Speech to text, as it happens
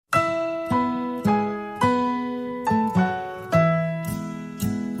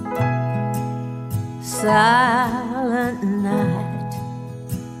silent night,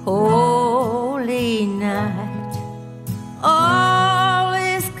 holy night, all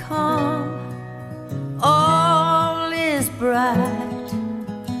is calm, all is bright,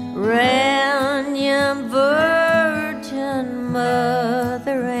 Reunion, virgin,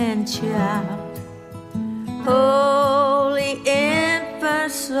 mother and child, holy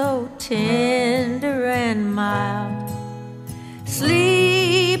infant, so tender and mild,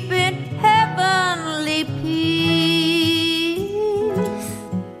 sleep in heavenly peace,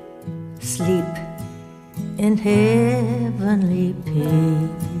 sleep in heavenly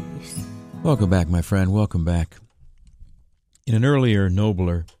peace. Welcome back, my friend. Welcome back. In an earlier,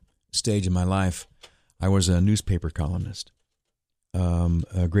 nobler stage of my life, I was a newspaper columnist.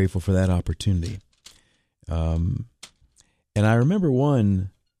 Grateful for that opportunity. And I remember one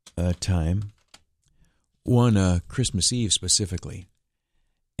time, one Christmas Eve specifically,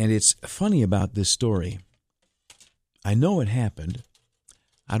 and it's funny about this story. I know it happened.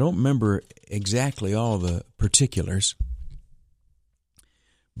 I don't remember exactly all the particulars,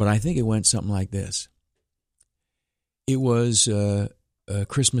 but I think it went something like this. It was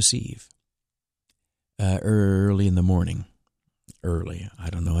Christmas Eve, early in the morning. Early,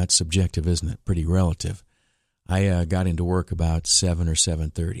 I don't know, that's subjective, isn't it? Pretty relative. I got into work about 7 or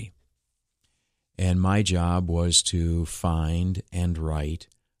 7:30, and my job was to find and write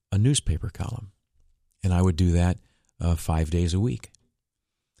a newspaper column, and I would do that 5 days a week.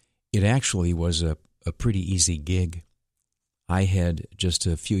 It actually was a pretty easy gig. I had just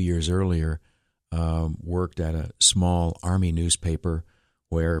a few years earlier worked at a small Army newspaper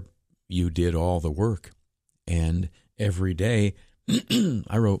where you did all the work, and every day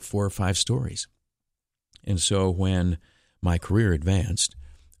I wrote 4 or 5 stories. And so when my career advanced,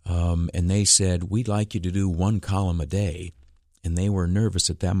 and they said, we'd like you to do 1 column a day, and they were nervous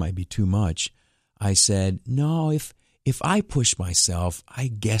that might be too much, I said, no, if I push myself, I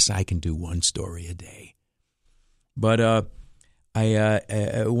guess I can do 1 story a day. But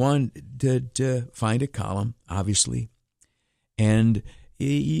I wanted to find a column, obviously, and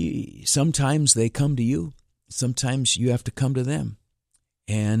sometimes they come to you, sometimes you have to come to them.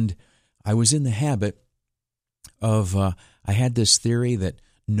 And I was in the habit of, I had this theory that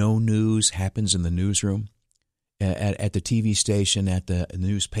no news happens in the newsroom. At the TV station, at the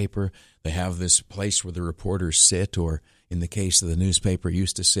newspaper, they have this place where the reporters sit, or in the case of the newspaper,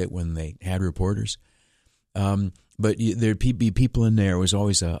 used to sit when they had reporters. But there'd be people in there. It was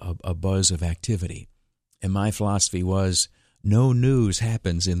always a buzz of activity. And my philosophy was, no news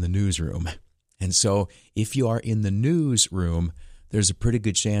happens in the newsroom. And so if you are in the newsroom, there's a pretty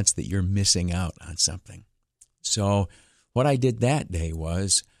good chance that you're missing out on something. So what I did that day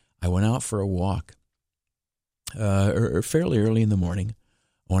was I went out for a walk, fairly early in the morning.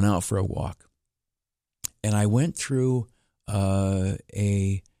 I went out for a walk. And I went through how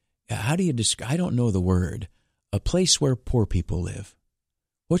do you describe, I don't know the word, a place where poor people live.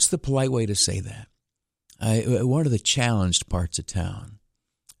 What's the polite way to say that? One of the challenged parts of town.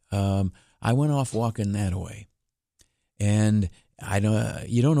 I went off walking that way. And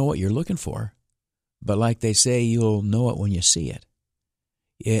you don't know what you're looking for, but like they say, you'll know it when you see it.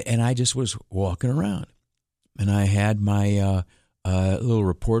 And I just was walking around, and I had my little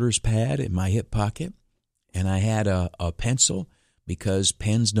reporter's pad in my hip pocket, and I had a pencil because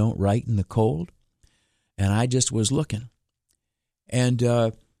pens don't write in the cold, and I just was looking. And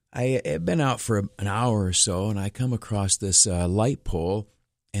I had been out for an hour or so, and I come across this light pole,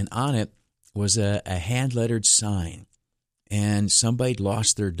 and on it was a hand-lettered sign. And somebody'd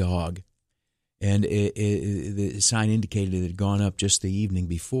lost their dog, and the sign indicated it had gone up just the evening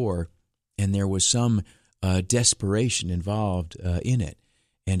before, and there was some desperation involved in it,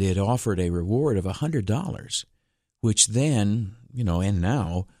 and it offered a reward of $100, which then, and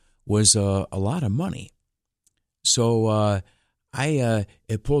now, was a lot of money. So I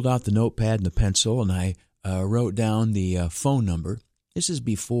pulled out the notepad and the pencil, and I wrote down the phone number. This is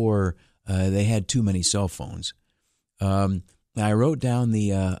before they had too many cell phones. I wrote down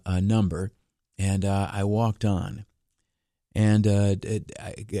the number, and I walked on, and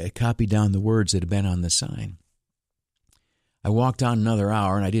I copied down the words that had been on the sign. I walked on another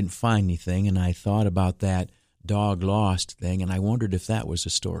hour, and I didn't find anything, and I thought about that dog lost thing, and I wondered if that was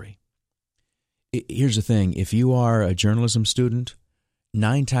a story. Here's the thing. If you are a journalism student,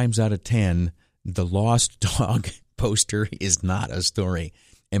 9 times out of 10, the lost dog poster is not a story.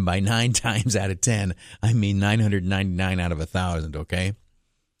 And by 9 times out of 10, I mean 999 out of 1,000, okay?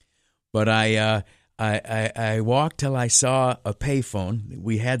 But I walked till I saw a payphone.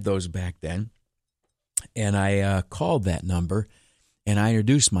 We had those back then. And I called that number, and I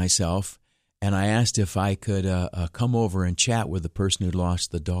introduced myself, and I asked if I could come over and chat with the person who'd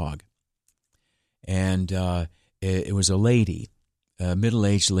lost the dog. And it was a lady, a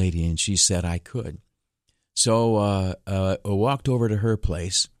middle-aged lady, and she said I could. So I walked over to her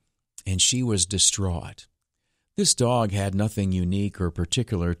place, and she was distraught. This dog had nothing unique or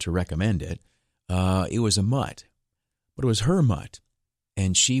particular to recommend it. It was a mutt, but it was her mutt,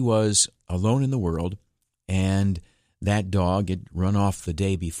 and she was alone in the world, and that dog had run off the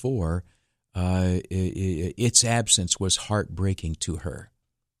day before. Its absence was heartbreaking to her.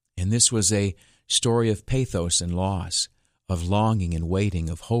 And this was a story of pathos and loss, of longing and waiting,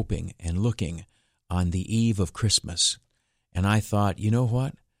 of hoping and looking on the eve of Christmas. And I thought, you know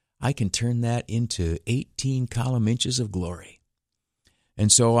what? I can turn that into 18 column inches of glory.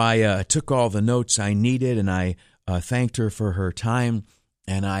 And so I took all the notes I needed, and I thanked her for her time,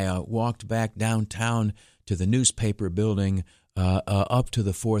 and I walked back downtown to the newspaper building. Up to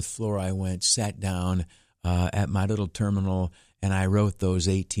the 4th floor I went, sat down at my little terminal, and I wrote those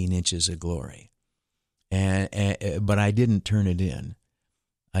 18 inches of glory. But I didn't turn it in.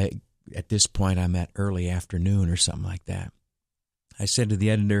 At this point, I'm at early afternoon or something like that. I said to the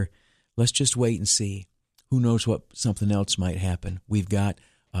editor, let's just wait and see. Who knows what something else might happen. We've got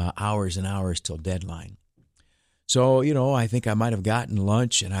hours and hours till deadline. So, I think I might have gotten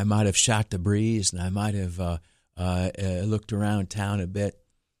lunch, and I might have shot the breeze, and I might have looked around town a bit.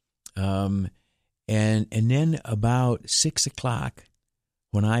 And then about 6 o'clock,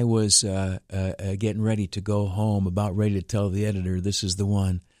 when I was getting ready to go home, about ready to tell the editor, this is the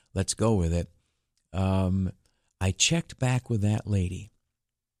one, let's go with it, I checked back with that lady,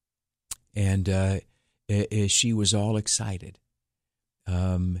 and she was all excited.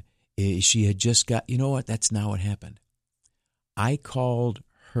 She had just got, you know what, that's not what happened. I called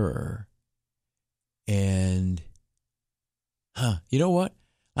her, and, you know what?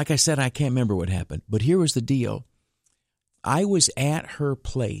 Like I said, I can't remember what happened, but here was the deal. I was at her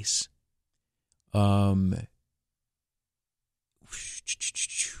place. I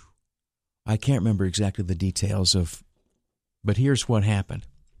can't remember exactly the details but here's what happened.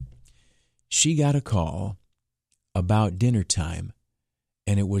 She got a call about dinner time,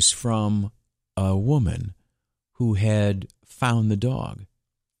 and it was from a woman who had found the dog.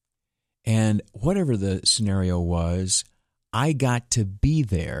 And whatever the scenario was, I got to be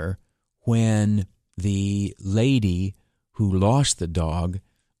there when the lady who lost the dog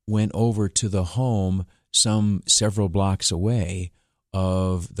went over to the home several blocks away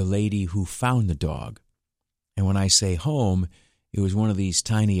of the lady who found the dog. And when I say home, it was one of these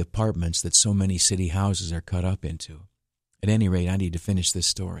tiny apartments that so many city houses are cut up into. At any rate, I need to finish this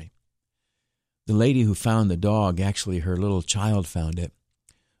story. The lady who found the dog, actually her little child found it,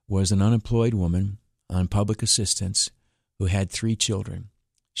 was an unemployed woman on public assistance who had 3 children.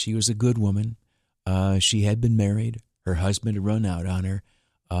 She was a good woman. She had been married. Her husband had run out on her.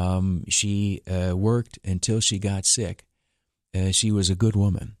 She worked until she got sick. She was a good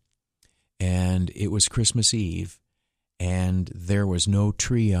woman. And it was Christmas Eve, and there was no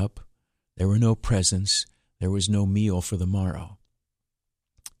tree up. There were no presents. There was no meal for the morrow.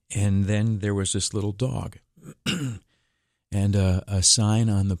 And then there was this little dog and a sign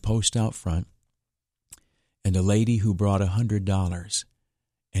on the post out front, and a lady who brought $100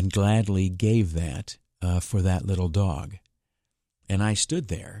 and gladly gave that for that little dog. And I stood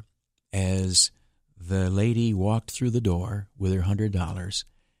there as the lady walked through the door with her $100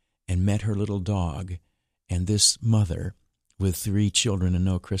 and met her little dog and this mother with 3 children and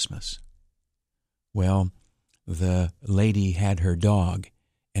no Christmas. Well, the lady had her dog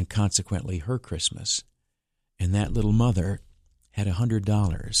and consequently her Christmas, and that little mother had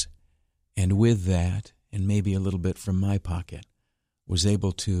 $100, and with that, and maybe a little bit from my pocket, was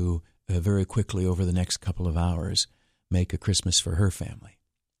able to very quickly over the next couple of hours make a Christmas for her family.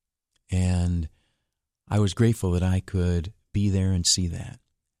 And I was grateful that I could be there and see that.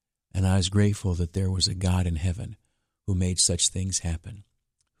 And I was grateful that there was a God in heaven who made such things happen,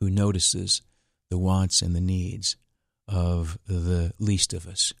 who notices the wants and the needs of the least of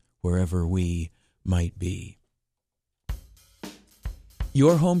us, wherever we might be.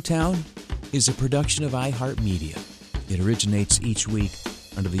 Your Hometown is a production of iHeartMedia. It originates each week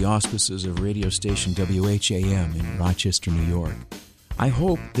under the auspices of radio station WHAM in Rochester, New York. I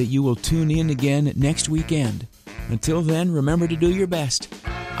hope that you will tune in again next weekend. Until then, remember to do your best.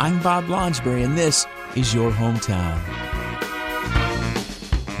 I'm Bob Lonsberry, and this is Your Hometown.